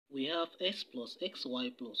we have x plus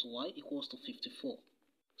xy plus y equals to 54.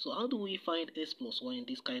 So how do we find x plus y in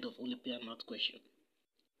this kind of Olympiad math question?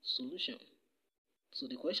 Solution. So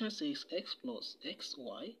the question says x plus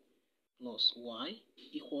xy plus y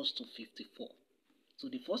equals to 54. So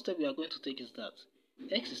the first step we are going to take is that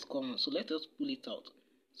x is common, so let us pull it out.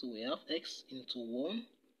 So we have x into 1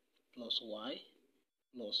 plus y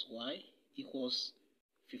equals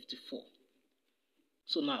 54.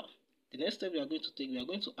 So now, the next step we are going to take, we are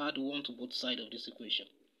going to add 1 to both sides of this equation.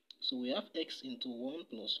 So we have x into 1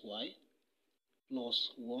 plus y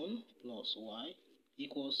plus 1 plus y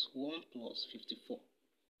equals 1 plus 54.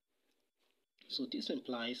 So this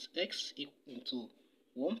implies x into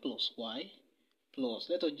 1 plus y plus,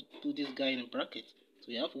 let us put this guy in bracket. So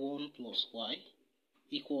we have 1 plus y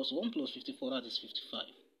equals 1 plus 54, that is 55.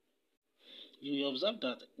 You will observe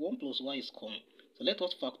that 1 plus y is common. So let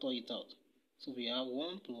us factor it out. So we have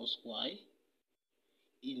 1 plus y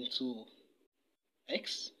into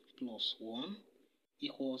x plus 1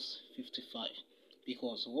 equals 55.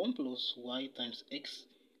 Because 1 plus y times x,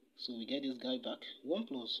 so we get this guy back. 1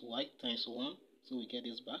 plus y times 1, so we get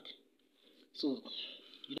this back. So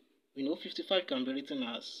we know 55 can be written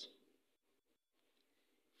as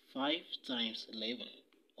 5 times 11.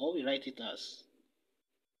 Or we write it as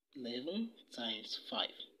 11 times 5.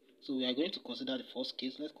 So we are going to consider the first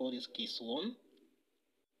case. Let's call this case 1.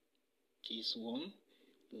 Case 1.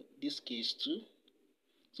 This case 2.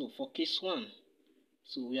 So for case 1,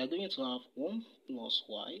 so we are going to have 1 plus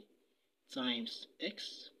y times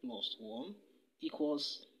x plus 1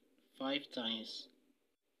 equals 5 times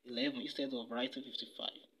 11 instead of writing 55.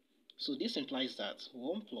 So this implies that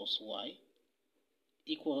 1 plus y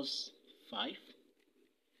equals 5,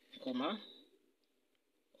 comma,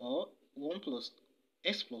 or 1 plus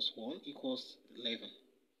x plus 1 equals 11.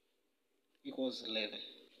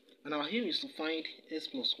 And our aim is to find x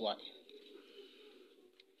plus y.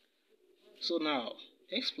 So now,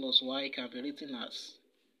 x plus y can be written as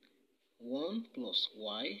 1 plus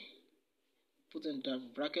y, put in the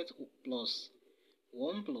bracket, plus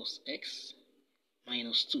 1 plus x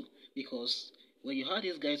minus 2. Because when you add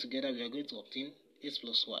these guys together, we are going to obtain x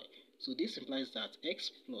plus y. So this implies that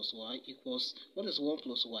x plus y equals, what is 1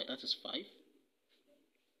 plus y? That is 5.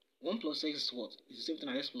 1 plus x is what? It's the same thing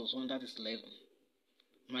as x plus 1, that is 11.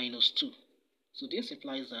 Minus 2. So this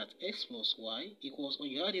implies that x plus y equals, when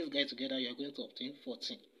you add these guys together, you are going to obtain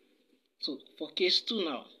 14. So for case 2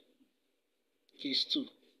 now, case 2,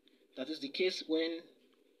 that is the case when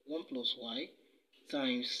 1 plus y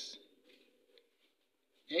times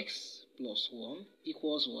x plus 1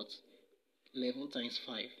 equals what? 11 times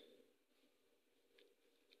 5.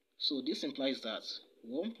 So this implies that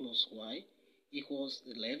 1 plus y equals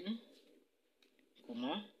 11,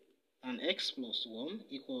 comma, and x plus 1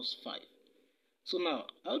 equals 5. So now,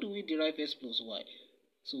 how do we derive x plus y?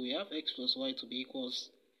 So we have x plus y to be equals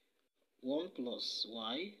 1 plus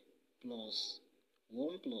y plus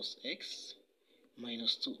 1 plus x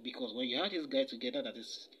minus 2. Because when you add this guy together, that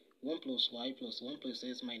is 1 plus y plus 1 plus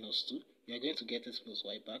x minus 2, you are going to get x plus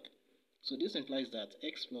y back. So this implies that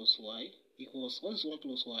x plus y equals, what is 1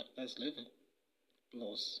 plus y? That's 11.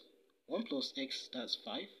 Plus 1 plus x, that's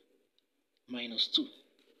 5, minus 2.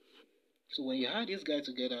 So when you add this guy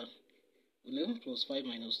together, 11 plus 5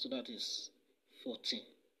 minus 2, that is 14.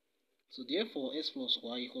 So therefore, x plus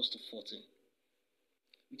y equals to 14,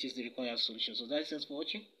 which is the required solution. So that's it for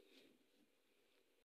watching.